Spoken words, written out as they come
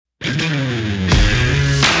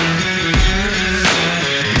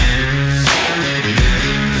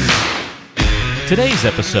Today's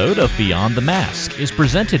episode of Beyond the Mask is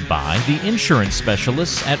presented by the insurance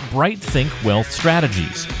specialists at Bright Think Wealth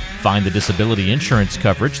Strategies. Find the disability insurance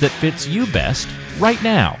coverage that fits you best right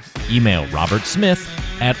now. Email Robert Smith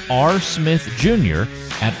at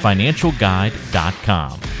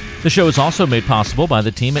rsmithjr@financialguide.com. The show is also made possible by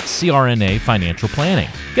the team at CRNA Financial Planning.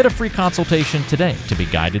 Get a free consultation today to be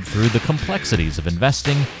guided through the complexities of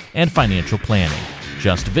investing and financial planning.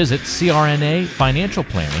 Just visit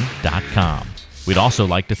crnafinancialplanning.com. We'd also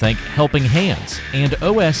like to thank Helping Hands and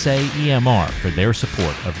OSA EMR for their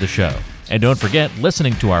support of the show. And don't forget,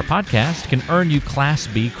 listening to our podcast can earn you Class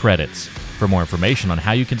B credits. For more information on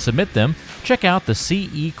how you can submit them, check out the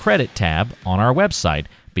CE Credit tab on our website,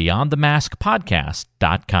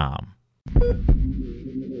 beyondthemaskpodcast.com.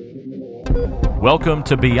 Welcome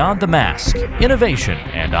to Beyond the Mask, Innovation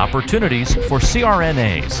and Opportunities for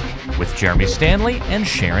CRNAs, with Jeremy Stanley and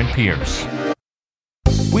Sharon Pierce.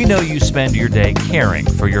 We know you spend your day caring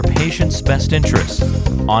for your patient's best interests.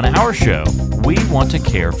 On our show, we want to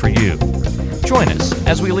care for you. Join us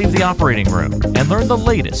as we leave the operating room and learn the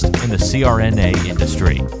latest in the CRNA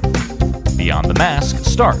industry. Beyond the Mask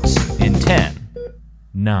starts in 10,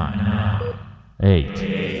 9,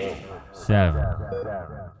 8, 7.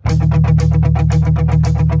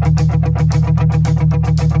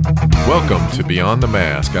 Welcome to Beyond the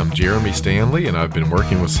Mask. I'm Jeremy Stanley, and I've been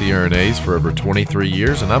working with CRNAs for over 23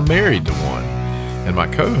 years, and I'm married to one. And my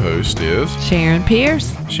co-host is Sharon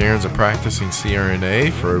Pierce. Sharon's a practicing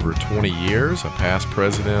CRNA for over 20 years, a past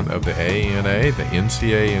president of the AANA, the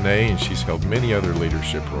NCANA, and she's held many other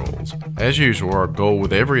leadership roles. As usual, our goal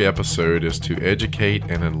with every episode is to educate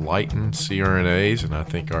and enlighten CRNAs, and I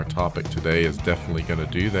think our topic today is definitely going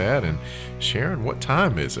to do that. And Sharon, what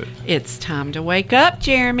time is it? It's time to wake up,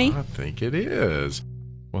 Jeremy. I think it is.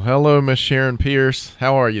 Well, hello, Miss Sharon Pierce.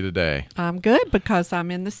 How are you today? I'm good because I'm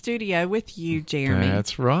in the studio with you, Jeremy.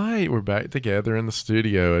 That's right. We're back together in the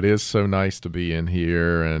studio. It is so nice to be in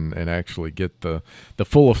here and actually get the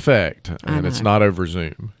full effect. And it's not over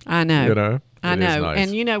Zoom. I know. You know? I know.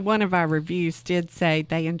 Nice. And, one of our reviews did say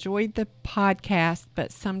they enjoyed the podcast,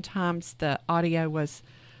 but sometimes the audio was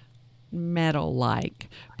metal-like.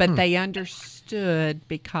 But they understood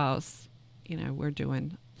because, we're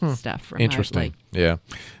doing stuff remotely. Interesting. Yeah.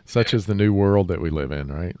 Such is the new world that we live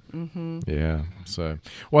in, right? Mm-hmm. Yeah. So,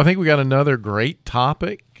 well, I think we got another great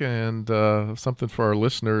topic and something for our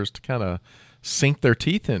listeners to kind of sink their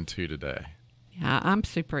teeth into today. Yeah, I'm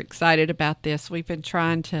super excited about this. We've been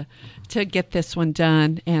trying to get this one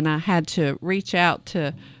done, and I had to reach out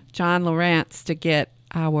to John Lawrence to get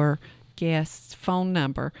our guest's phone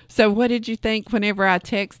number. So what did you think whenever I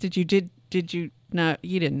texted you? Did you know?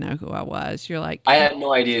 You didn't know who I was. You're like, I had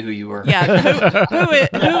no idea who you were. Yeah, who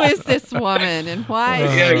is this woman, and why?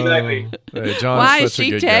 Yeah, exactly. Hey, why is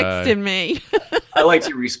she texting me? I liked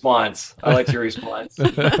your response. You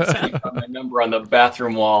got my number on the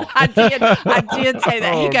bathroom wall. I did say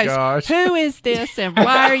that. He goes, gosh. Who is this, and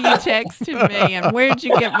why are you texting me, and where'd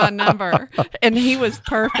you get my number? And he was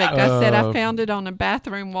perfect. I said, I found it on the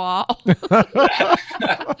bathroom wall.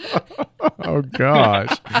 Oh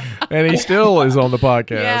gosh. And he still is on the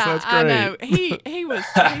podcast. Yeah, That's great. I know. He was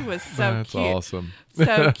so That's cute. awesome.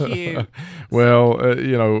 So cute. Well,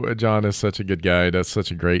 John is such a good guy. Does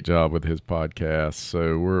such a great job with his podcast.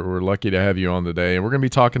 So we're lucky to have you on today. And we're going to be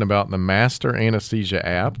talking about the Master Anesthesia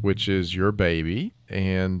app, which is your baby.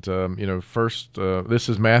 And, first, this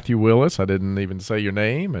is Matthew Willis. I didn't even say your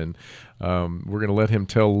name. And we're going to let him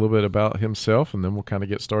tell a little bit about himself, and then we'll kind of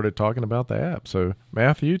get started talking about the app. So,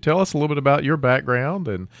 Matthew, tell us a little bit about your background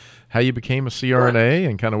and how you became a CRNA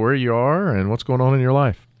and kind of where you are and what's going on in your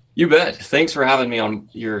life. You bet. Thanks for having me on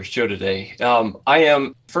your show today. I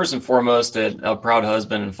am, first and foremost, a proud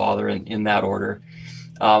husband and father in that order.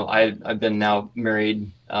 I've been now married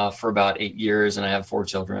for about 8 years, and I have 4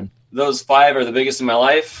 children. Those 5 are the biggest in my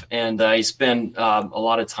life, and I spend a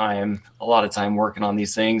lot of time working on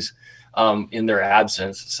these things in their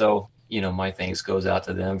absence. So, my thanks goes out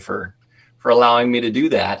to them for allowing me to do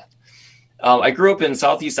that. I grew up in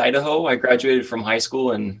Southeast Idaho. I graduated from high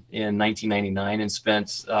school in 1999 and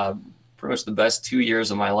spent pretty much the best 2 years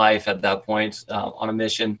of my life at that point on a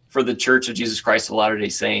mission for the Church of Jesus Christ of Latter-day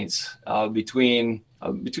Saints. Between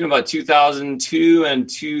about 2002 and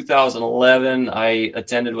 2011, I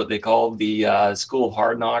attended what they called the School of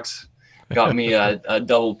Hard Knocks. Got me a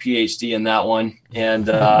double PhD in that one, and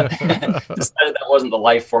decided that wasn't the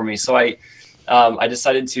life for me. So I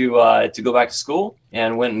decided to go back to school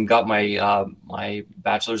and went and got my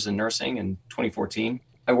bachelor's in nursing in 2014.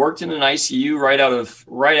 I worked in an ICU right out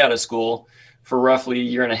of school for roughly a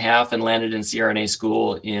year and a half and landed in CRNA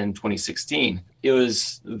school in 2016. it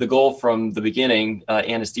was the goal from the beginning.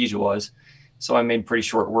 Anesthesia was, so I made pretty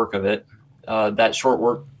short work of it. That short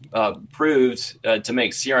work proved to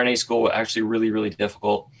make CRNA school actually really, really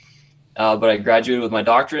difficult. But I graduated with my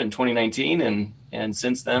doctorate in 2019, and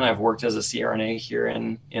since then I've worked as a CRNA here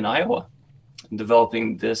in Iowa,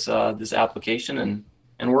 developing this application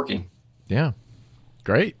and working. Yeah,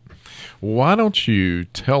 great. Why don't you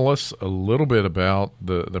tell us a little bit about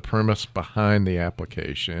the premise behind the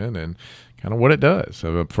application and kind of what it does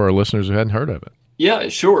for our listeners who hadn't heard of it? Yeah,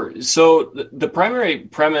 sure. So the primary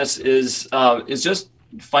premise is just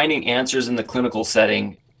finding answers in the clinical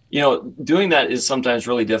setting. Doing that is sometimes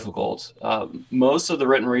really difficult. Most of the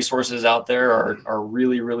written resources out there are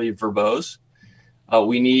really, really verbose.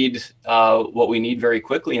 We need what we need very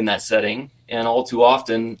quickly in that setting, and all too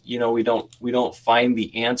often, we don't find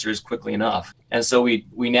the answers quickly enough. And so we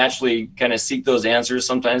naturally kind of seek those answers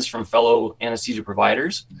sometimes from fellow anesthesia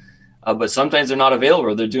providers, but sometimes they're not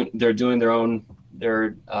available. They're doing their own.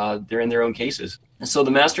 They're in their own cases. And so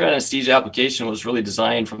the master anesthesia application was really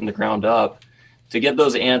designed from the ground up to get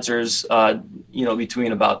those answers,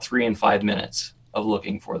 between about 3 and 5 minutes of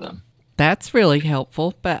looking for them. That's really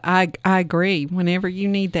helpful, but I agree. Whenever you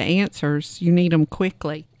need the answers, you need them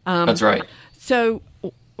quickly. That's right. So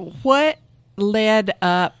what led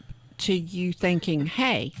up to you thinking,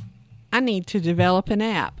 hey, I need to develop an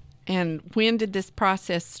app? And when did this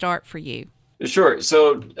process start for you? Sure.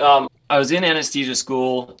 So I was in anesthesia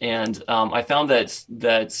school, and I found that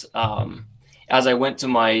as I went to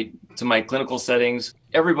my clinical settings,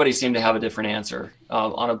 everybody seemed to have a different answer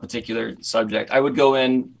on a particular subject. I would go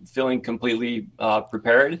in feeling completely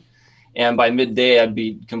prepared, and by midday, I'd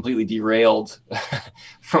be completely derailed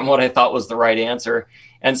from what I thought was the right answer.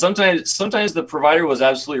 And sometimes the provider was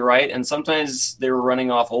absolutely right, and sometimes they were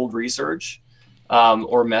running off old research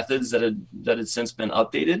or methods that had since been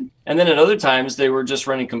updated. And then at other times, they were just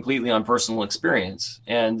running completely on personal experience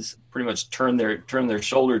and pretty much turn their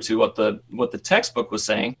shoulder to what the textbook was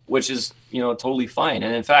saying, which is totally fine.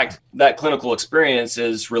 And in fact, that clinical experience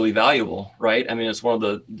is really valuable, right? I mean, it's one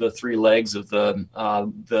of the 3 legs of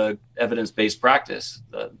the evidence-based practice,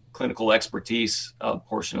 the clinical expertise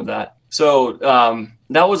portion of that. So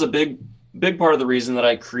that was a big part of the reason that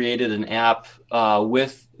I created an app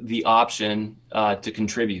with the option to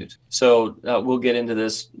contribute. So we'll get into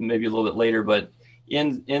this maybe a little bit later, but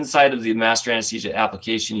inside of the master anesthesia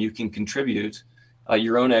application, you can contribute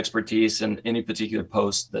your own expertise in any particular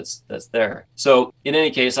post that's there. So in any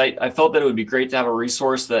case, I felt that it would be great to have a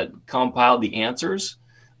resource that compiled the answers,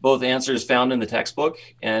 both answers found in the textbook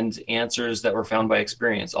and answers that were found by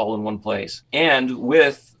experience, all in one place, and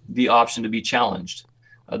with the option to be challenged,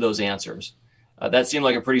 those answers. That seemed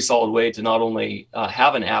like a pretty solid way to not only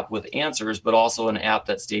have an app with answers, but also an app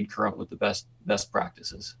that stayed current with the best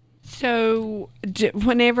practices. So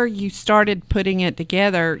whenever you started putting it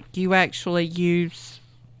together, you actually use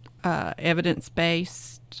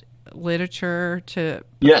evidence-based literature to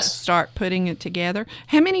start putting it together.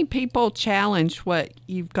 How many people challenge what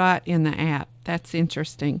you've got in the app? That's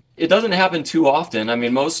interesting. It doesn't happen too often. I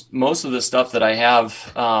mean, most of the stuff that I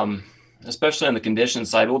have, especially on the condition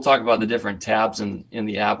side, we'll talk about the different tabs in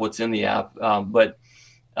the app, what's in the app. But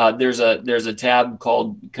there's a tab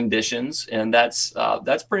called conditions, and that's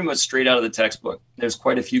pretty much straight out of the textbook. There's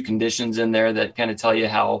quite a few conditions in there that kind of tell you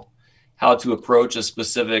how to approach a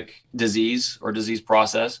specific disease or disease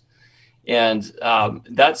process. And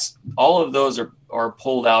that's all of those are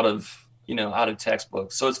pulled out of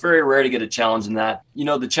textbooks. So it's very rare to get a challenge in that.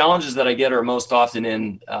 The challenges that I get are most often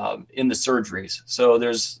in the surgeries. So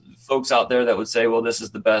there's folks out there that would say, well, this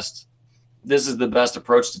is the best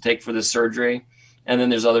approach to take for this surgery. And then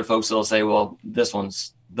there's other folks that'll say, well, this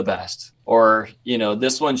one's the best, or,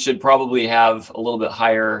 this one should probably have a little bit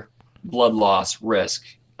higher blood loss risk,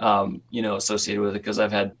 associated with it. Cause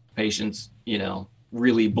I've had patients,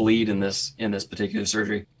 really bleed in this particular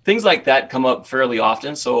surgery. Things like that come up fairly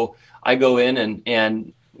often. So I go in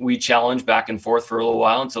and we challenge back and forth for a little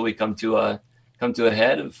while until we come to a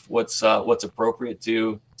head of what's appropriate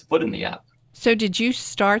to put in the app. So did you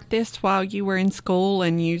start this while you were in school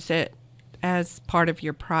and use it as part of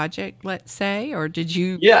your project, let's say, or did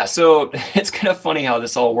you? Yeah, so it's kind of funny how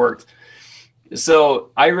this all worked.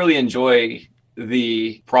 So I really enjoy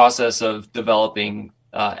the process of developing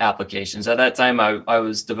applications. At that time, I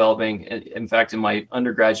was developing, in fact, in my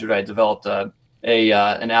undergraduate, I developed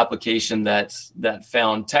an application that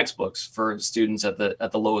found textbooks for students at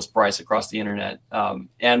the lowest price across the internet,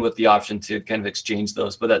 and with the option to kind of exchange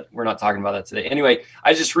those. But we're not talking about that today. Anyway,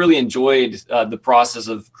 I just really enjoyed the process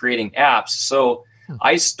of creating apps. So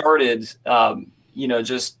I started,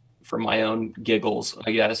 just for my own giggles,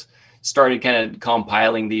 I guess, started kind of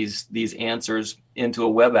compiling these answers into a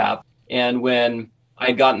web app. And when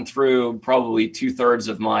I'd gotten through probably 2/3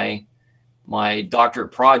 of my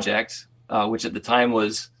doctorate project, which at the time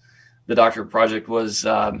was the doctorate project was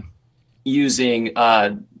using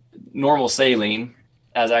normal saline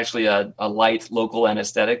as actually a light local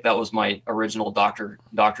anesthetic. That was my original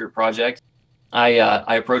doctorate project. I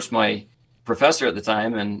approached my professor at the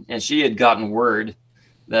time, and she had gotten word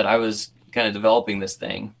that I was kind of developing this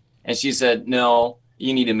thing, and she said, "No,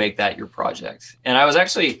 you need to make that your project." And I was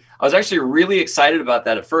actually really excited about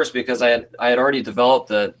that at first, because I had already developed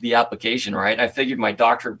the application, right? I figured my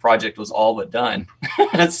doctorate project was all but done.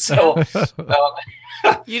 So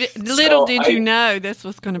little did you know this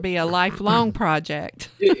was going to be a lifelong project.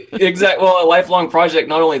 Exactly. Well, a lifelong project.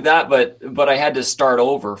 Not only that, but I had to start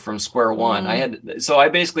over from square one. I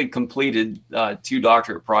basically completed 2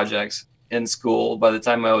 doctorate projects in school by the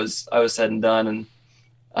time I was said and done. And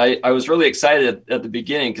I was really excited at the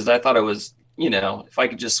beginning, because I thought it was, if I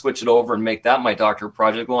could just switch it over and make that my doctorate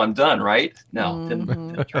project, well, I'm done, right? No, didn't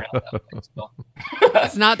turn out that way. So.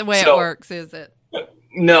 It's not the way it works, is it?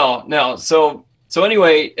 No. So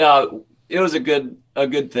anyway, it was a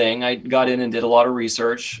good thing. I got in and did a lot of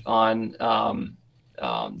research on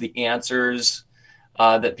the answers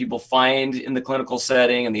that people find in the clinical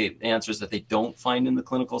setting and the answers that they don't find in the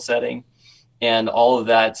clinical setting. And all of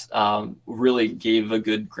that really gave a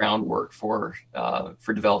good groundwork for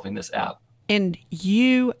developing this app. And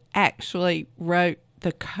you actually wrote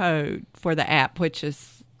the code for the app, which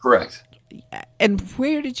is correct. And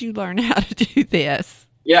where did you learn how to do this?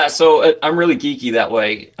 Yeah, so I'm really geeky that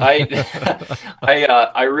way.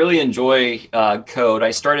 I really enjoy code.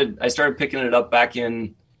 I started picking it up back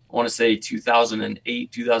in, I want to say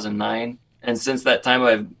 2008, 2009, and since that time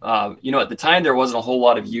I've at the time there wasn't a whole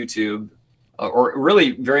lot of YouTube or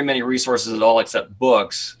really very many resources at all except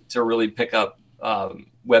books to really pick up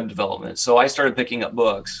web development. So I started picking up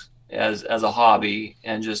books as a hobby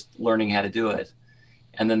and just learning how to do it,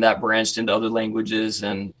 and then that branched into other languages.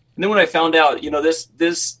 And then when I found out,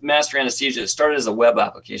 this Master Anesthesia, it started as a web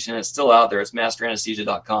application. It's still out there. It's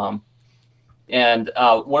masteranesthesia.com. And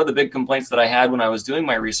one of the big complaints that I had when I was doing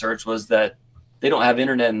my research was that they don't have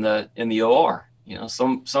internet in the OR.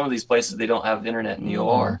 Some of these places, they don't have internet in the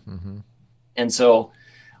OR. Mm-hmm. And so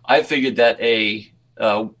I figured that a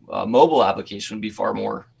mobile application would be far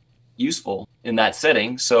more useful in that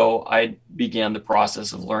setting. So I began the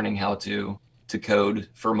process of learning how to code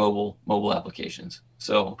for mobile applications.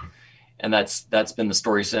 So, and that's been the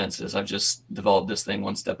story since, is I've just developed this thing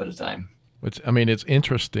one step at a time. It's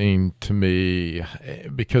interesting to me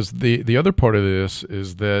because the other part of this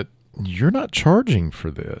is that you're not charging for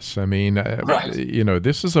this. I mean, right.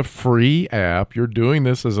 This is a free app. You're doing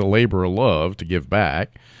this as a labor of love to give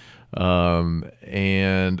back. And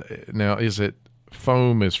now, is it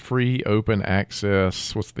FOAM is free, open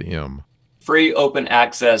access? What's the M? Free, open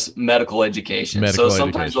access medical education. So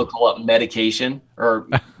sometimes we'll call it medication or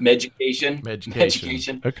medication.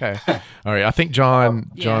 Medication. Okay. All right. I think John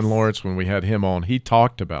Lawrence, when we had him on, he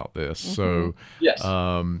talked about this. Mm-hmm. So yes.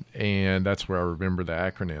 And that's where I remember the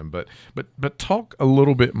acronym. But talk a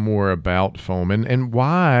little bit more about FOAM and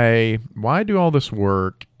why do all this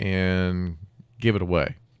work and give it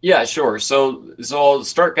away? Yeah, sure. So I'll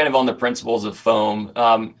start kind of on the principles of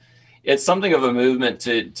FOAM. It's something of a movement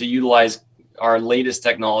to utilize our latest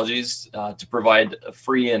technologies to provide a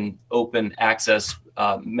free and open access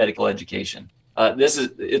medical education.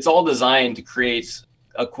 It's all designed to create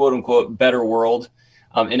a quote unquote better world.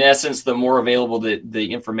 In essence, the more available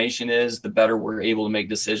the information is, the better we're able to make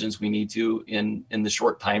decisions we need to in the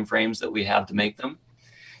short time frames that we have to make them.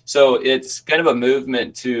 So it's kind of a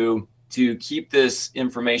movement to keep this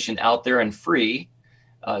information out there and free,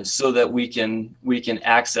 so that we can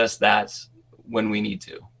access that when we need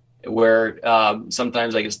to. Where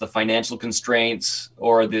sometimes I guess the financial constraints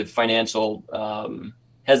or the financial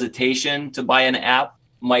hesitation to buy an app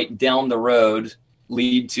might down the road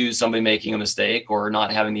lead to somebody making a mistake or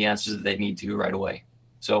not having the answers that they need to right away.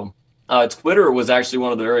 So Twitter was actually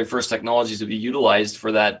one of the very first technologies to be utilized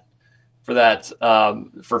for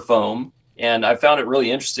FOAM. And I found it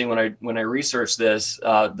really interesting when I researched this,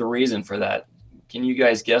 the reason for that. Can you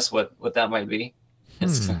guys guess what that might be?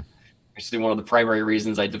 It's actually one of the primary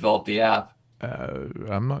reasons I developed the app.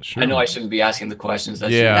 I'm not sure. I know I shouldn't be asking the questions.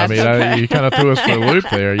 You kind of threw us for a loop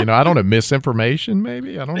there. I don't know, misinformation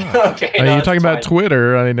maybe? I don't know. Okay, you're talking about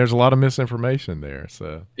Twitter. There's a lot of misinformation there.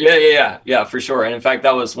 So Yeah, for sure. And in fact,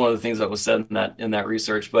 that was one of the things that was said in that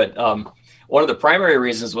research. But one of the primary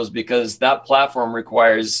reasons was because that platform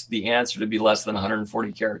requires the answer to be less than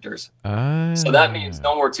 140 characters. So that means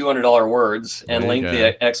no more $200 words and lengthy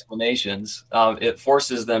explanations. It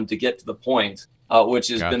forces them to get to the point, which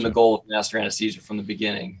has been the goal of Master Anesthesia from the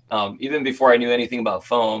beginning. Even before I knew anything about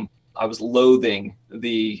foam, I was loathing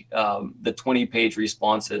the 20-page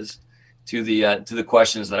responses to the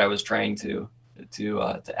questions that I was trying to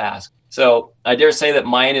ask. So I dare say that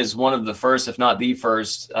mine is one of the first, if not the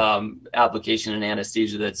first, application in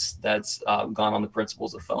anesthesia that's gone on the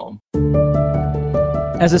principles of foam.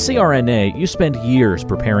 As a CRNA, you spend years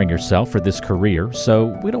preparing yourself for this career,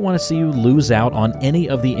 so we don't want to see you lose out on any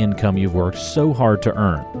of the income you've worked so hard to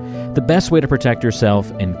earn. The best way to protect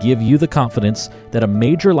yourself and give you the confidence that a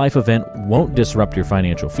major life event won't disrupt your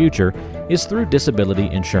financial future is through disability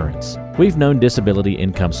insurance. We've known disability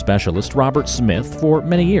income specialist Robert Smith for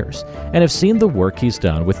many years and have seen the work he's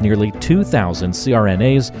done with nearly 2,000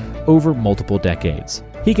 CRNAs over multiple decades.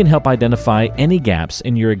 He can help identify any gaps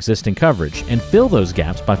in your existing coverage and fill those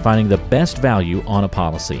gaps by finding the best value on a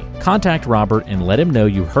policy. Contact Robert and let him know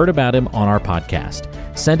you heard about him on our podcast.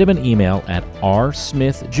 Send him an email at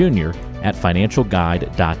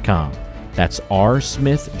rsmithjr@financialguide.com. That's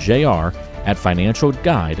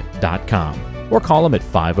rsmithjr@financialguide.com. Or call him at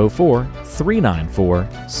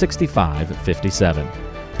 504-394-6557.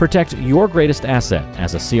 Protect your greatest asset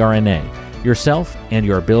as a CRNA, yourself and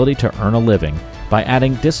your ability to earn a living by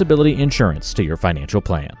adding disability insurance to your financial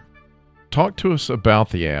plan. Talk to us about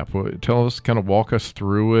the app. Tell us, kind of walk us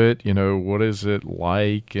through it. What is it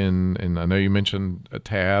like? And I know you mentioned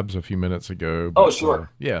tabs a few minutes ago. But, sure.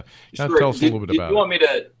 Yeah. Sure. Tell us a little bit about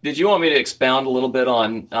it. Did you want me to expound a little bit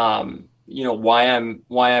on, why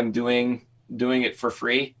I'm doing it for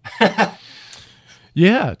free?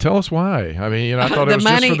 Yeah, tell us why. I mean, I thought it was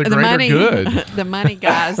just for the greater good. The money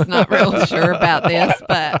guy's not real sure about this,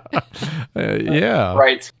 but yeah,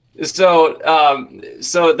 right. So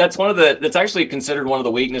that's that's actually considered one of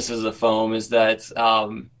the weaknesses of foam is that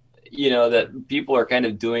that people are kind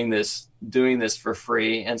of doing this for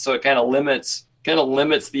free, and so it kind of limits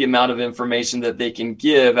the amount of information that they can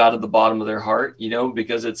give out of the bottom of their heart,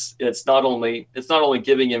 because it's not only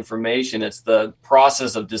giving information, it's the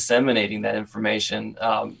process of disseminating that information.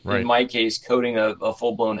 In my case, coding a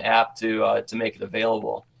full-blown app to make it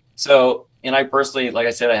available. So, and I personally, like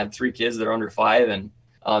I said, I have 3 kids that are under 5, and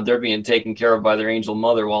they're being taken care of by their angel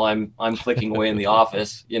mother while I'm clicking away in the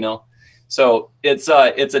office, So it's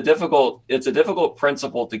a difficult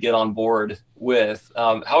principle to get on board with.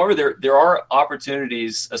 However, there are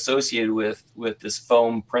opportunities associated with this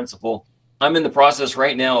foam principle. I'm in the process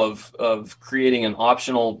right now of creating an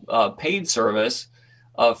optional paid service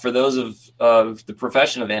for those of the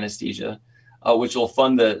profession of anesthesia, which will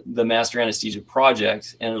fund the Master Anesthesia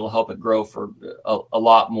project, and it'll help it grow for a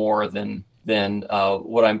lot more than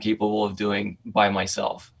what I'm capable of doing by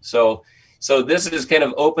myself. So this is kind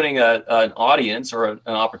of opening an audience or an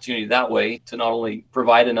opportunity that way to not only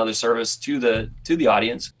provide another service to the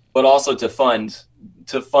audience, but also to fund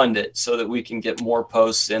it so that we can get more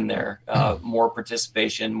posts in there, more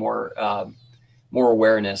participation, more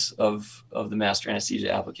awareness of the Master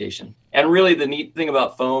Anesthesia application. And really the neat thing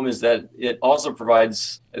about foam is that it also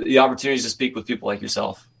provides the opportunities to speak with people like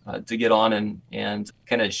yourself, to get on and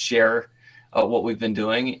kind of share what we've been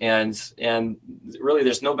doing, and really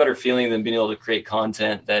there's no better feeling than being able to create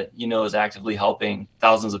content that is actively helping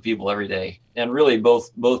thousands of people every day, and really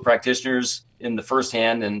both practitioners in the first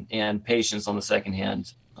hand and patients on the second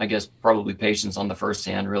hand. I guess probably patients on the first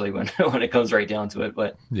hand, really, when it comes right down to it.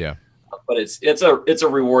 But yeah. But it's a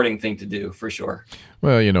rewarding thing to do for sure.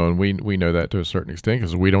 Well, and we know that to a certain extent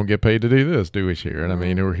because we don't get paid to do this, do we, Sharon? I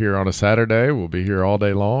mean, we're here on a Saturday. We'll be here all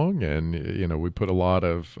day long, and we put a lot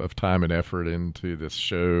of time and effort into this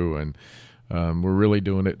show, and we're really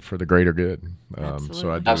doing it for the greater good.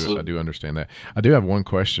 So I do understand that. I do have one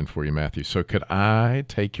question for you, Matthew. So could I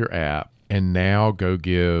take your app and now go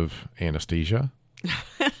give anesthesia?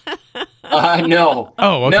 No.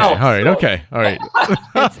 Oh, okay. No. All right. Okay. All right.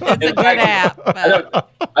 It's a good app. But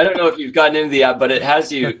I don't know if you've gotten into the app, but it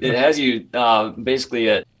has you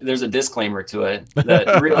basically there's a disclaimer to it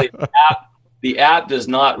that really the app does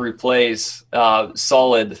not replace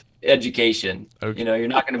solid education. Okay. You're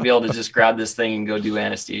not going to be able to just grab this thing and go do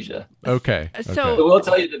anesthesia. Okay. So it will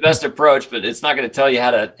tell you the best approach, but it's not going to tell you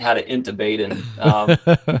how to intubate and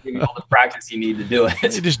give you all the practice you need to do it.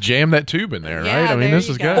 You just jam that tube in there, Yeah, right? I mean, this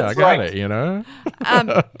is go. good. That's I got right.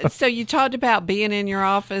 it. So you talked about being in your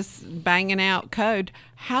office, banging out code.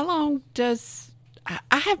 How long does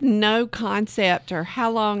I have no concept or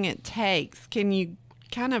how long it takes? Can you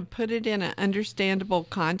kind of put it in an understandable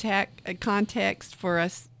context for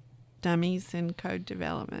us dummies in code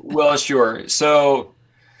development? Well, sure. So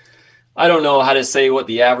I don't know how to say what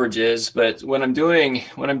the average is, but when I'm doing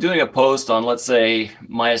a post on, let's say,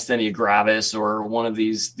 myasthenia gravis or one of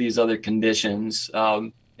these other conditions,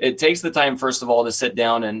 it takes the time, first of all, to sit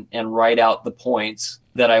down and write out the points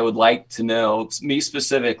that I would like to know, me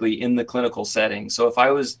specifically, in the clinical setting. So if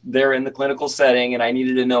I was there in the clinical setting and I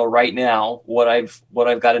needed to know right now what I've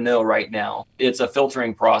got to know right now, it's a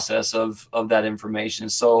filtering process of that information.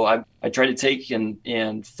 So I try to take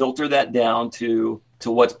and filter that down to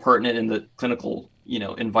what's pertinent in the clinical,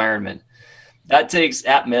 environment. That takes,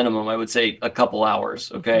 at minimum, I would say, a couple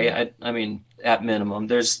hours. Okay. I mean, at minimum.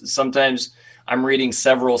 There's sometimes I'm reading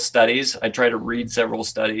several studies. I try to read several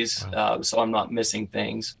studies, so I'm not missing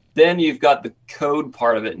things. Then you've got the code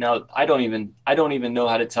part of it. Now, I don't even know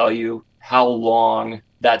how to tell you how long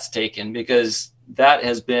that's taken, because that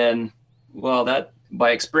has been, well, that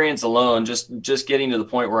by experience alone, just getting to the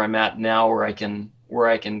point where I'm at now, where I can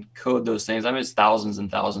code those things. I mean, it's thousands and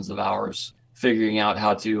thousands of hours figuring out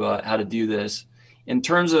how to do this. In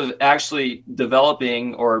terms of actually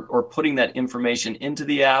developing or putting that information into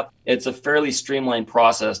the app, it's a fairly streamlined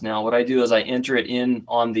process now. What I do is I enter it in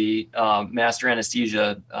on the Master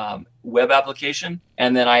Anesthesia web application,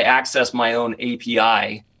 and then I access my own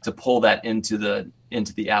API to pull that into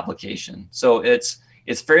the application. So it's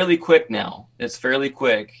fairly quick now. It's fairly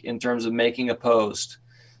quick in terms of making a post.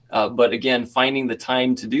 But again, finding the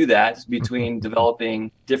time to do that between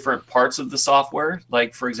developing different parts of the software.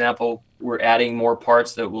 Like, for example, we're adding more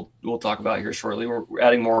parts that we'll talk about here shortly. We're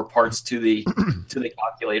adding more parts to the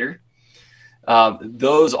calculator.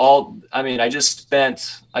 Those all, I mean, I just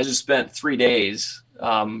spent 3 days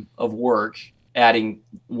of work adding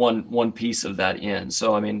one piece of that in.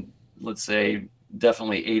 So, I mean, let's say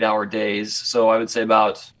definitely 8-hour days. So I would say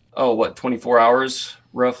about 24 hours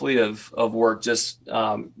roughly of work, just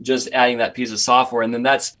adding that piece of software. And then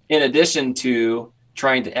that's in addition to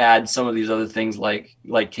trying to add some of these other things like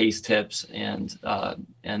case tips and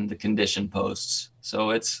the condition posts.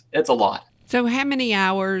 So it's a lot. So how many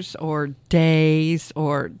hours or days,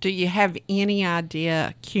 or do you have any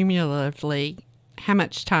idea cumulatively how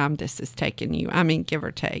much time this has taken you? I mean, give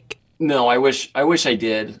or take. No, I wish I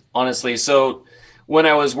did, honestly. So when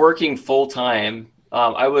I was working full time,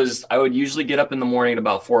 I would usually get up in the morning at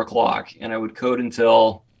about 4 o'clock, and I would code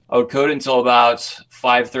until about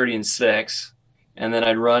 5:30 and 6, and then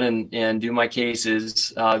I'd run and do my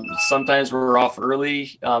cases. Sometimes we're off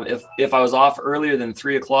early. If I was off earlier than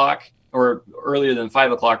 3 o'clock or earlier than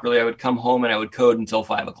 5 o'clock, really, I would come home and I would code until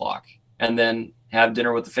 5 o'clock, and then have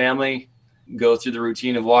dinner with the family, go through the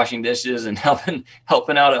routine of washing dishes and helping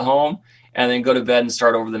out at home, and then go to bed and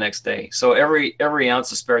start over the next day. So every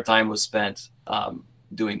ounce of spare time was spent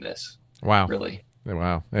doing this. Wow. Really.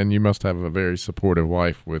 Wow. And you must have a very supportive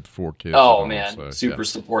wife with 4 kids. Oh man, super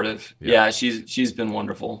supportive. Yeah, she's been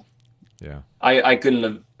wonderful. Yeah. I couldn't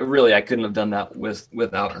have done that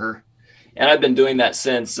without her. And I've been doing that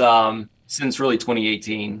since really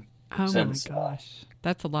 2018. Oh my gosh.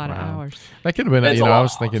 That's a lot of hours. That could have been, I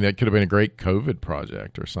was thinking that could have been a great COVID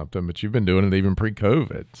project or something, but you've been doing it even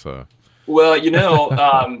pre-COVID. So, well,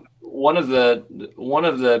 one of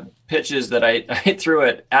the pitches that I threw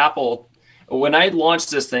at Apple when I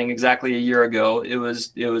launched this thing exactly a year ago, it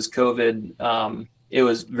was COVID. It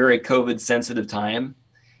was very COVID sensitive time.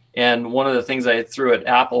 And one of the things I threw at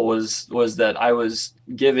Apple was that I was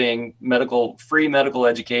giving free medical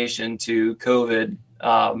education to COVID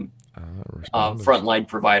frontline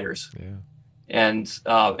providers. Yeah. And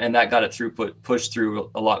that got it pushed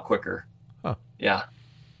through a lot quicker. Huh. Yeah.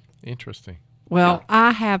 Interesting. Well, yeah.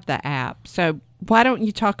 I have the app. So why don't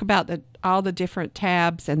you talk about all the different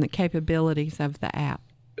tabs and the capabilities of the app?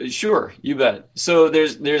 Sure, you bet. So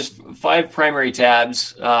there's 5 primary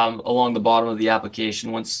tabs along the bottom of the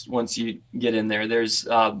application. Once you get in there, there's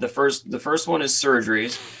the first one is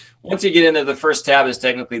surgeries. Once you get in there, the first tab is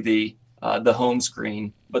technically the home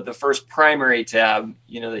screen, but the first primary tab,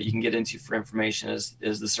 that you can get into for information is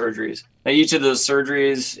the surgeries. Now, each of those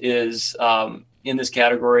surgeries is in this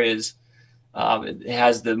category it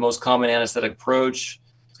has the most common anesthetic approach.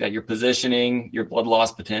 It's got your positioning, your blood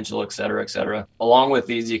loss potential, et cetera, et cetera. Along with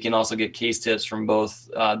these, you can also get case tips from both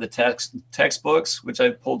the textbooks, which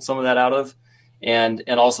I've pulled some of that out of, and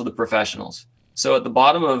also the professionals. So at the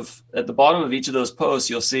bottom of each of those posts,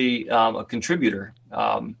 you'll see a contributor,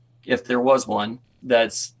 if there was one,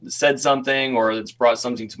 that's said something or that's brought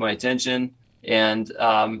something to my attention, and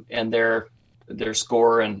their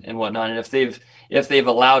score and whatnot, and if they've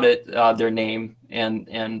allowed it, their name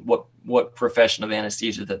and what profession of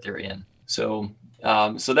anesthesia that they're in. So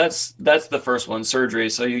So that's the first one, surgery.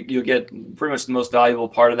 So you get pretty much the most valuable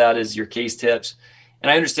part of that is your case tips. And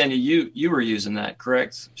I understand you were using that,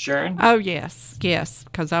 correct, Sharon? Oh, yes,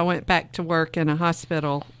 because I went back to work in a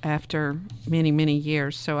hospital after many, many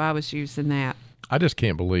years, so I was using that. I just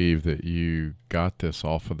can't believe that you got this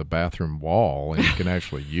off of the bathroom wall and you can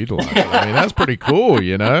actually utilize it. I mean, that's pretty cool,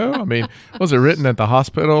 you know? I mean, was it written at the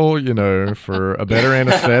hospital, you know, for a better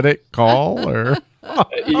anesthetic call or?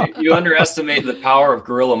 You underestimate the power of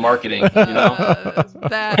guerrilla marketing, you know?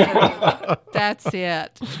 That's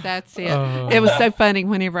it. It was so funny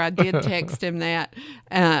whenever I did text him that,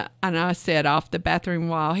 and I said off the bathroom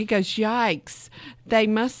wall. He goes, "Yikes, they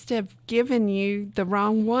must have given you the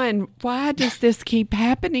wrong one. Why does this keep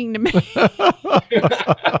happening to me?"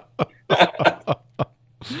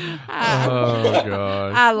 Oh,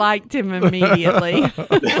 gosh. I liked him immediately.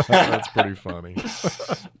 That's pretty funny.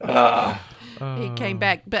 He came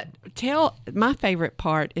back. But my favorite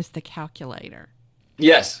part is the calculator.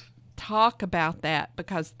 Yes. Talk about that,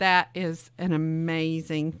 because that is an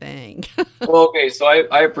amazing thing. Well, okay, so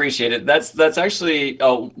I appreciate it. That's actually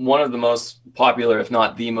one of the most popular, if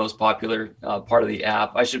not the most popular part of the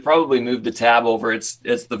app. I should probably move the tab over. It's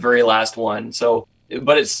the very last one. So,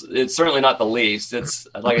 but it's certainly not the least. It's,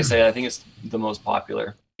 like I say, I think it's the most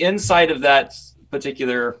popular. Inside of that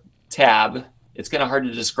particular tab, it's kind of hard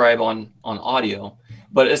to describe on audio,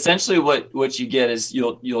 but essentially what you get is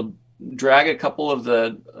you'll drag a couple of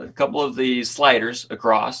the sliders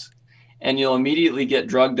across, and you'll immediately get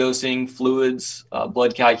drug dosing, fluids,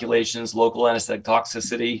 blood calculations, local anesthetic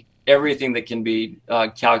toxicity. Everything that can be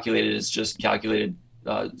calculated is just calculated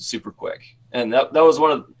super quick. And that was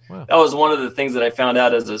one of the things that I found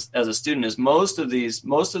out as a student is most of these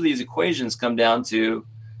equations come down to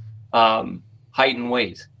height and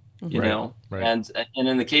weight, you know, right. And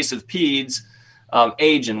in the case of peds,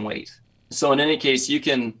 age and weight. So in any case, you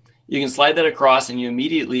can slide that across, and you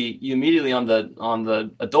immediately on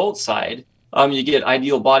the adult side, you get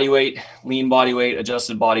ideal body weight, lean body weight,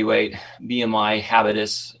 adjusted body weight, BMI,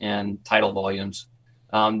 habitus, and tidal volumes.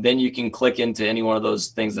 Then you can click into any one of those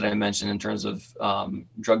things that I mentioned in terms of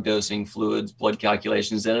drug dosing, fluids, blood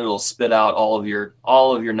calculations, and it'll spit out all of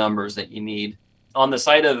your numbers that you need. On the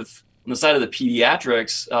side of the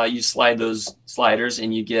pediatrics, you slide those sliders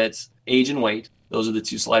and you get age and weight. Those are the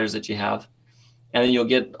two sliders that you have. And then you'll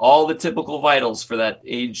get all the typical vitals for that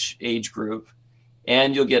age group.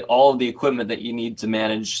 And you'll get all of the equipment that you need to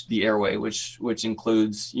manage the airway, which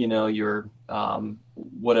includes, you know, your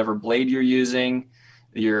whatever blade you're using,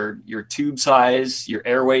 your tube size, your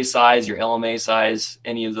airway size, your LMA size,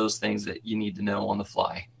 any of those things that you need to know on the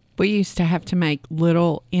fly. We used to have to make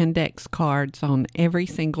little index cards on every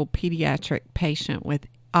single pediatric patient with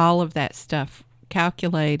all of that stuff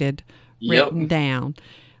calculated, written down.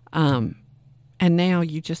 And now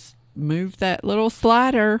you just move that little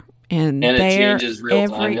slider and it changes real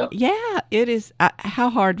time. Yep. Yeah, it is. How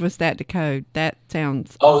hard was that to code? That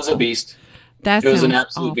sounds awful. It was a beast. It was an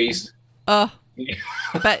absolute awful. Beast.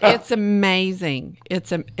 But it's amazing.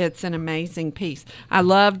 It's an amazing piece. I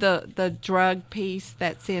love the drug piece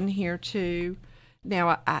that's in here too.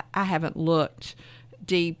 Now I haven't looked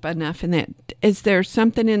deep enough in that. Is there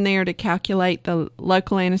something in there to calculate the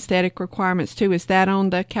local anesthetic requirements too? Is that on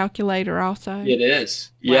the calculator also? It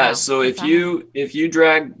is. Wow. Yeah. So if you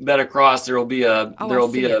drag that across, there will be a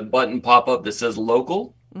button pop up that says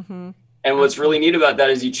local. Mm-hmm. And what's really neat about that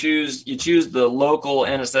is you choose the local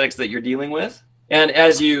anesthetics that you're dealing with, and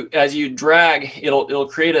as you drag, it'll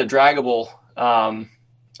create a draggable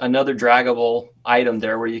another draggable item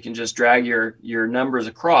there where you can just drag your numbers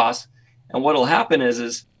across. And what'll happen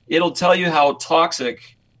is it'll tell you how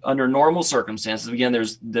toxic under normal circumstances. Again,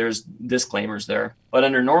 there's disclaimers there, but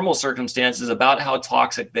under normal circumstances about how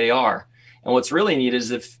toxic they are. And what's really neat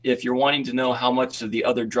is if you're wanting to know how much of the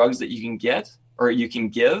other drugs that you can get or you can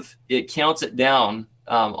give, it counts it down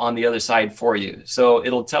on the other side for you. So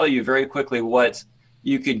it'll tell you very quickly what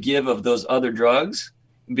you could give of those other drugs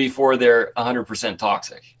before they're 100%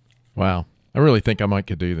 toxic. Wow. I really think I might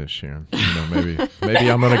could do this, Sharon. You know,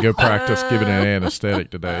 maybe I'm going to go practice giving an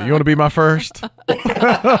anesthetic today. You want to be my first? You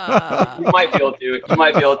might be able to,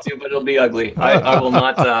 but it'll be ugly. I will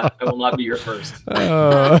not be your first.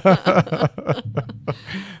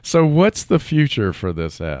 So what's the future for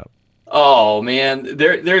this app? Oh man,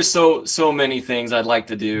 there's so many things I'd like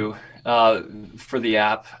to do for the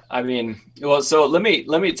app. I mean, well, so let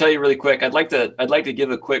me tell you really quick. I'd like to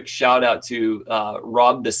give a quick shout out to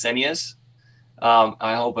Rob DeSenius.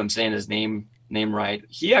 I hope I'm saying his name name right.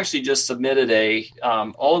 He actually just submitted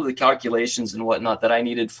all of the calculations and whatnot that I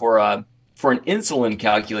needed for for an insulin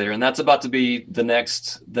calculator, and that's about to be the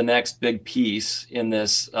next big piece in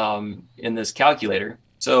this calculator.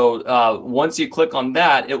 So once you click on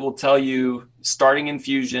that, it will tell you starting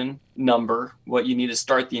infusion number, what you need to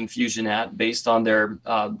start the infusion at based on their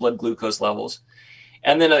blood glucose levels,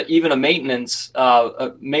 and then even a maintenance.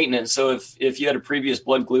 So if you had a previous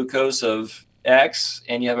blood glucose of X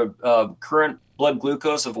and you have a current blood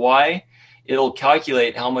glucose of Y, it'll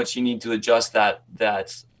calculate how much you need to adjust that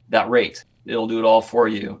rate. It'll do it all for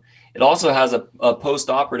you. It also has a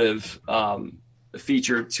post-operative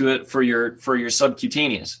feature to it for your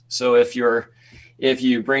subcutaneous. So if you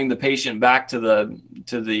bring the patient back to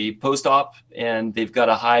the post-op and they've got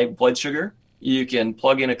a high blood sugar, you can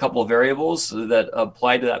plug in a couple of variables that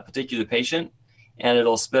apply to that particular patient, and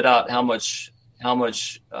it'll spit out how much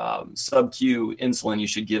sub-Q insulin you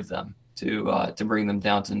should give them to bring them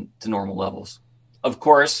down to normal levels. Of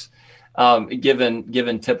course,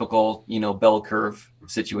 given typical bell curve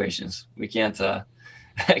situations, we can't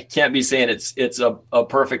be saying it's a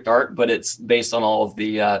perfect art, but it's based on all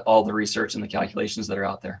the research and the calculations that are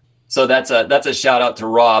out there. So that's a shout out to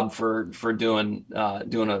Rob for doing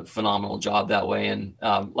a phenomenal job that way. And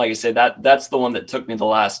like I said, that's the one that took me the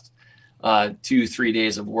last 2-3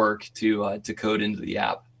 days of work to code into the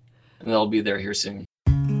app, and they'll be there here soon.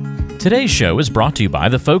 Today's show is brought to you by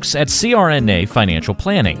the folks at CRNA Financial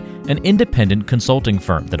Planning, an independent consulting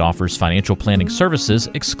firm that offers financial planning services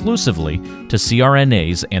exclusively to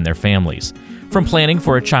CRNAs and their families. From planning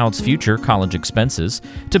for a child's future college expenses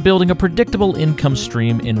to building a predictable income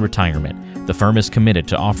stream in retirement, the firm is committed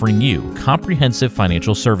to offering you comprehensive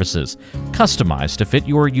financial services customized to fit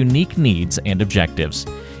your unique needs and objectives.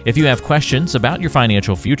 If you have questions about your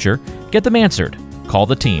financial future, get them answered. Call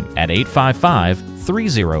the team at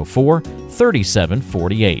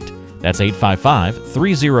 855-304-3748. That's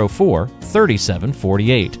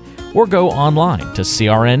 855-304-3748. Or go online to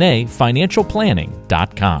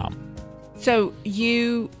crnafinancialplanning.com. So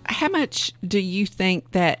how much do you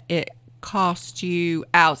think that it costs you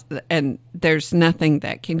out? And there's nothing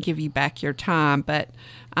that can give you back your time, but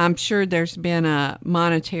I'm sure there's been a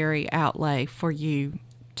monetary outlay for you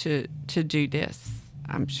to do this.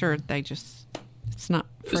 I'm sure it's not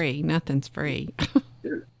free. Nothing's free.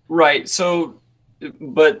 Right. So,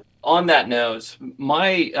 but on that note,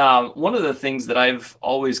 my one of the things that I've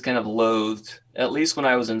always kind of loathed, at least when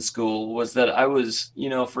I was in school, was that I was,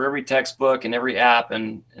 for every textbook and every app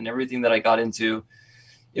and everything that I got into,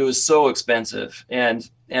 it was so expensive. And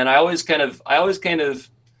I always kind of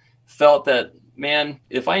felt that, man,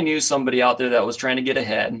 if I knew somebody out there that was trying to get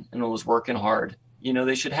ahead and was working hard,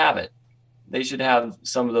 they should have it. They should have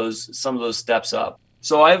some of those steps up.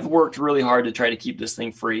 So I've worked really hard to try to keep this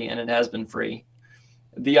thing free, and it has been free.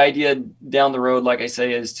 The idea down the road, like I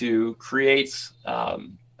say, is to create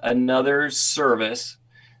another service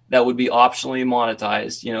that would be optionally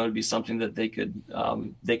monetized. It'd be something that they could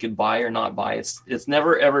buy or not buy. It's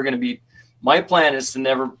never ever going to be. My plan is to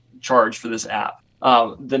never charge for this app.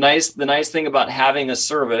 The nice thing about having a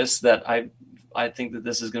service that I think that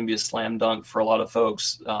this is going to be a slam dunk for a lot of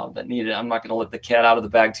folks that need it. I'm not going to let the cat out of the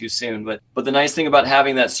bag too soon, but the nice thing about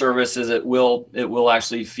having that service is it will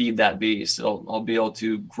actually feed that beast. I'll be able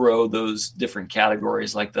to grow those different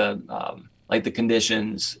categories like the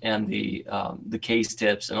conditions and the case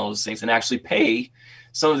tips and all those things, and actually pay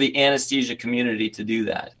some of the anesthesia community to do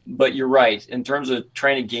that. But you're right, in terms of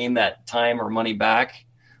trying to gain that time or money back,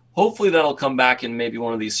 hopefully that'll come back in maybe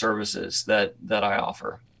one of these services that I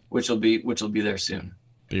offer, which will be there soon.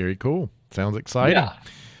 Very cool. Sounds exciting.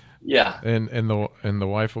 Yeah. And the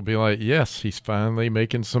wife will be like, yes, he's finally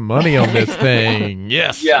making some money on this thing.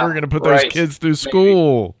 Yes, we're going to put those kids through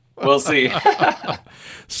school. Maybe. We'll see.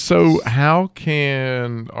 So how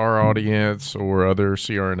can our audience or other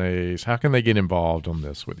CRNAs, how can they get involved on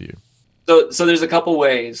this with you? So there's a couple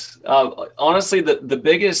ways. Honestly, the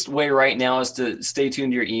biggest way right now is to stay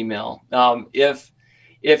tuned to your email.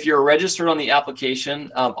 If you're registered on the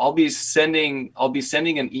application, I'll be sending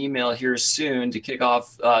an email here soon to kick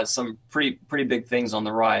off some pretty big things on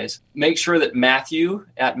the rise. Make sure that Matthew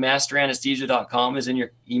at masteranesthesia.com is in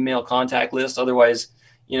your email contact list. Otherwise,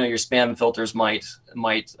 your spam filters might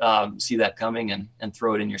see that coming and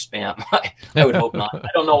throw it in your spam. I would hope not. I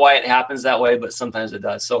don't know why it happens that way, but sometimes it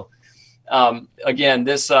does. So again,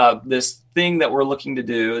 this thing that we're looking to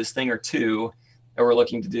do, this thing or two that we're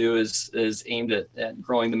looking to do is aimed at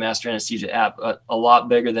growing the Master Anesthesia app a lot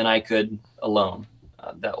bigger than I could alone.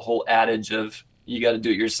 That whole adage of you got to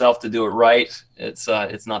do it yourself to do it right, it's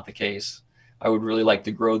not the case. I would really like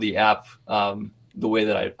to grow the app the way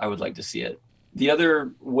that I would like to see it. The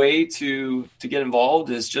other way to get involved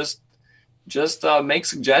is just just make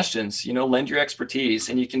suggestions, lend your expertise.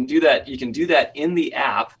 And you can do that. You can do that in the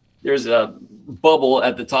app. There's a bubble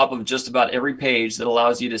at the top of just about every page that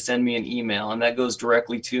allows you to send me an email, and that goes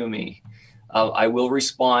directly to me. I will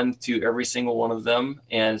respond to every single one of them,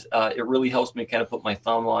 and it really helps me kind of put my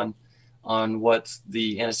thumb on what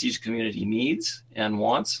the anesthesia community needs and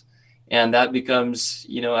wants. And that becomes,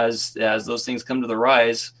 as those things come to the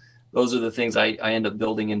rise, those are the things I end up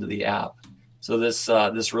building into the app. So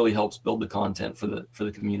this really helps build the content for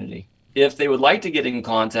the community. If they would like to get in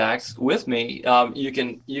contact with me, you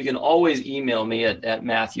can always email me at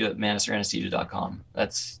matthew@manisteranesthesia.com.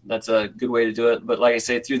 That's a good way to do it. But like I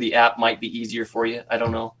say, through the app might be easier for you. I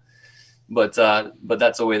don't know, but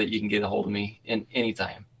that's a way that you can get a hold of me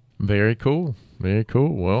anytime. Very cool. Very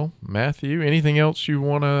cool. Well, Matthew, anything else you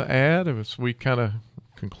want to add as we kind of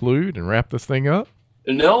conclude and wrap this thing up?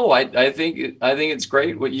 No, I think it's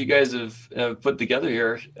great what you guys have put together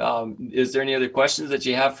here. Is there any other questions that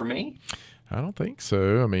you have for me? I don't think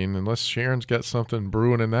so. I mean, unless Sharon's got something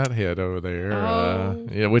brewing in that head over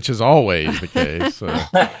there, which is always the case.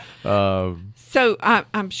 So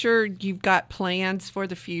I'm sure you've got plans for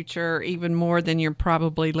the future, even more than you're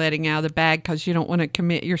probably letting out of the bag, because you don't want to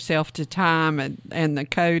commit yourself to time and the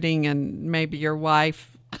coding and maybe your wife.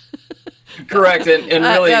 Correct, and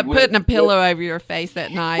really putting a pillow over your face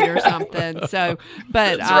at night or something. So,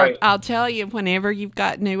 but right. I'll tell you, whenever you've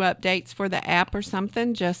got new updates for the app or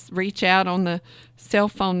something, just reach out on the cell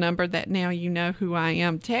phone number that now you know who I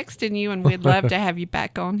am texting you, and we'd love to have you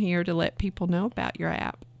back on here to let people know about your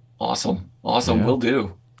app. Awesome. Yeah. Will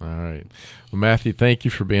do. All right. Well, Matthew, thank you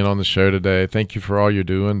for being on the show today. Thank you for all you're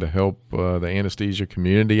doing to help the anesthesia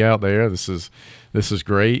community out there. This is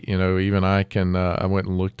great. Even I went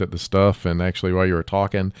and looked at the stuff, and actually while you were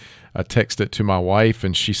talking, I texted it to my wife,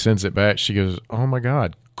 and she sends it back. She goes, "Oh my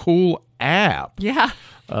God, cool app." Yeah.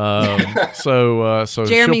 So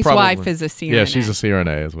Jeremy's wife is a CRNA. Yeah, she's a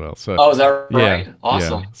CRNA as well. So. Oh, is that right? Yeah,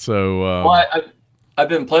 awesome. Yeah. So. Well, I've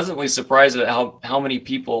been pleasantly surprised at how many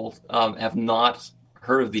people have not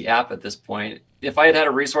heard of the app at this point. If I had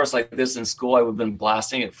a resource like this in school, I would have been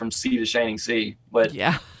blasting it from sea to shining sea. But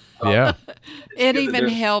yeah. It even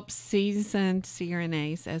helps seasoned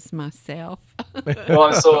CRNAs as myself. Well,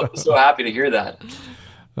 I'm so happy to hear that.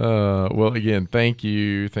 Well, again, thank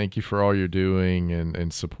you for all you're doing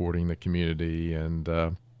and supporting the community. And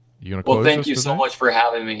you gonna close? Well, thank you so much for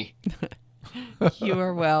having me. You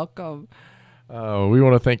are welcome. We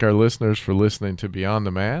want to thank our listeners for listening to Beyond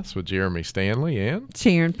the Mask with Jeremy Stanley and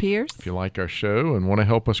Sharon Pierce. If you like our show and want to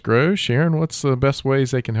help us grow, Sharon, what's the best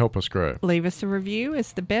ways they can help us grow? Leave us a review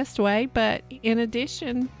is the best way, but in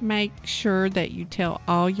addition, make sure that you tell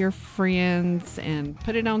all your friends and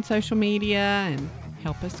put it on social media and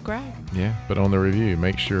help us grow. Yeah, but on the review,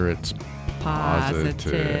 make sure it's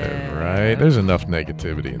positive, right? There's enough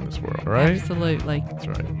negativity in this world, right? Absolutely. That's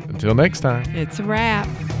right. Until next time. It's a wrap.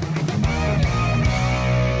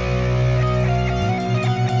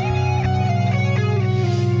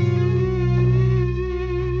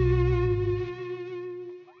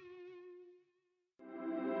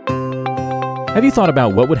 Have you thought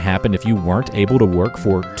about what would happen if you weren't able to work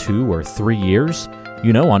for 2 or 3 years?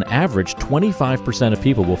 On average, 25% of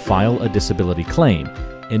people will file a disability claim,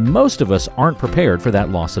 and most of us aren't prepared for that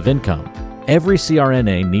loss of income. Every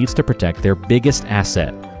CRNA needs to protect their biggest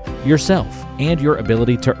asset, yourself, and your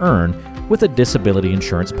ability to earn with a disability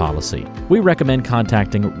insurance policy. We recommend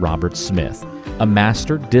contacting Robert Smith, a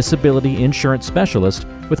master disability insurance specialist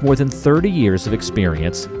with more than 30 years of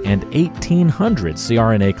experience and 1,800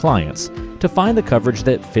 CRNA clients, to find the coverage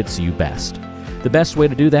that fits you best. The best way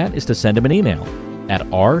to do that is to send him an email at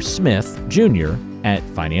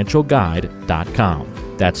rsmithjr@financialguide.com.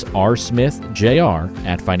 That's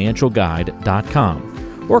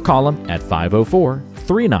rsmithjr@financialguide.com. Or call him at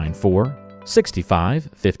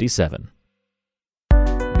 504-394-6557.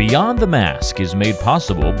 Beyond the Mask is made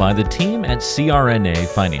possible by the team at CRNA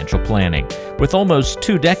Financial Planning. With almost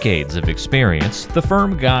 2 decades of experience, the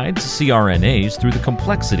firm guides CRNAs through the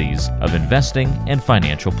complexities of investing and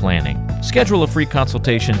financial planning. Schedule a free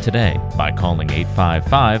consultation today by calling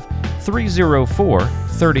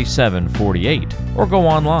 855-304-3748 or go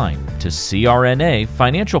online to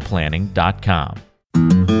crnafinancialplanning.com.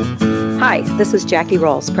 Hi, this is Jackie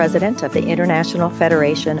Rolls, President of the International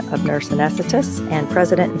Federation of Nurse Anesthetists and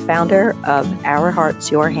President and founder of Our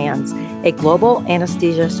Hearts, Your Hands, a global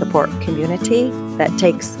anesthesia support community that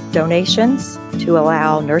takes donations to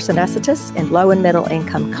allow nurse anesthetists in low and middle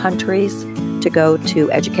income countries to go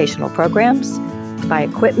to educational programs, buy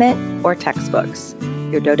equipment, or textbooks.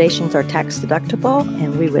 Your donations are tax deductible,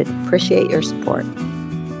 and we would appreciate your support.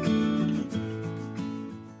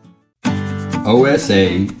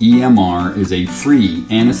 OSA EMR is a free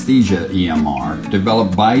anesthesia EMR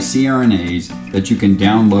developed by CRNAs that you can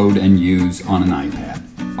download and use on an iPad.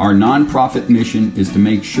 Our nonprofit mission is to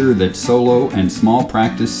make sure that solo and small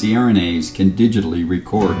practice CRNAs can digitally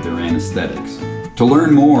record their anesthetics. To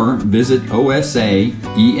learn more, visit osaemr.com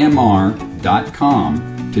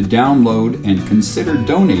to download and consider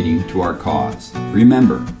donating to our cause.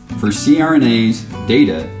 Remember, for CRNAs,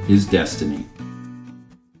 data is destiny.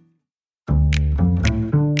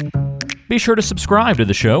 Be sure to subscribe to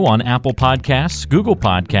the show on Apple Podcasts, Google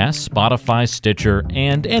Podcasts, Spotify, Stitcher,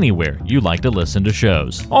 and anywhere you like to listen to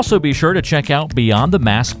shows. Also be sure to check out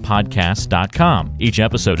BeyondTheMaskPodcast.com. Each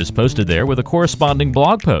episode is posted there with a corresponding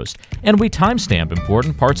blog post, and we timestamp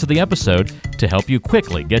important parts of the episode to help you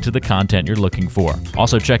quickly get to the content you're looking for.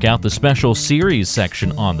 Also check out the special series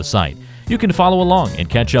section on the site. You can follow along and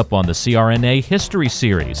catch up on the CRNA History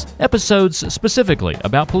Series, episodes specifically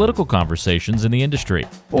about political conversations in the industry,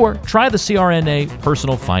 or try the CRNA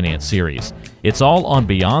Personal Finance Series. It's all on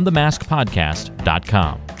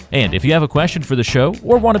BeyondTheMaskPodcast.com. And if you have a question for the show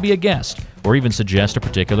or want to be a guest, or even suggest a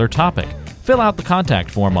particular topic, fill out the contact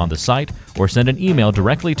form on the site or send an email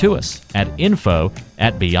directly to us at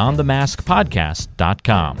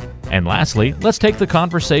info@BeyondTheMaskPodcast.com. And lastly, let's take the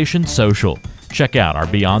conversation social. Check out our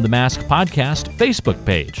Beyond the Mask podcast Facebook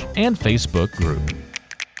page and Facebook group.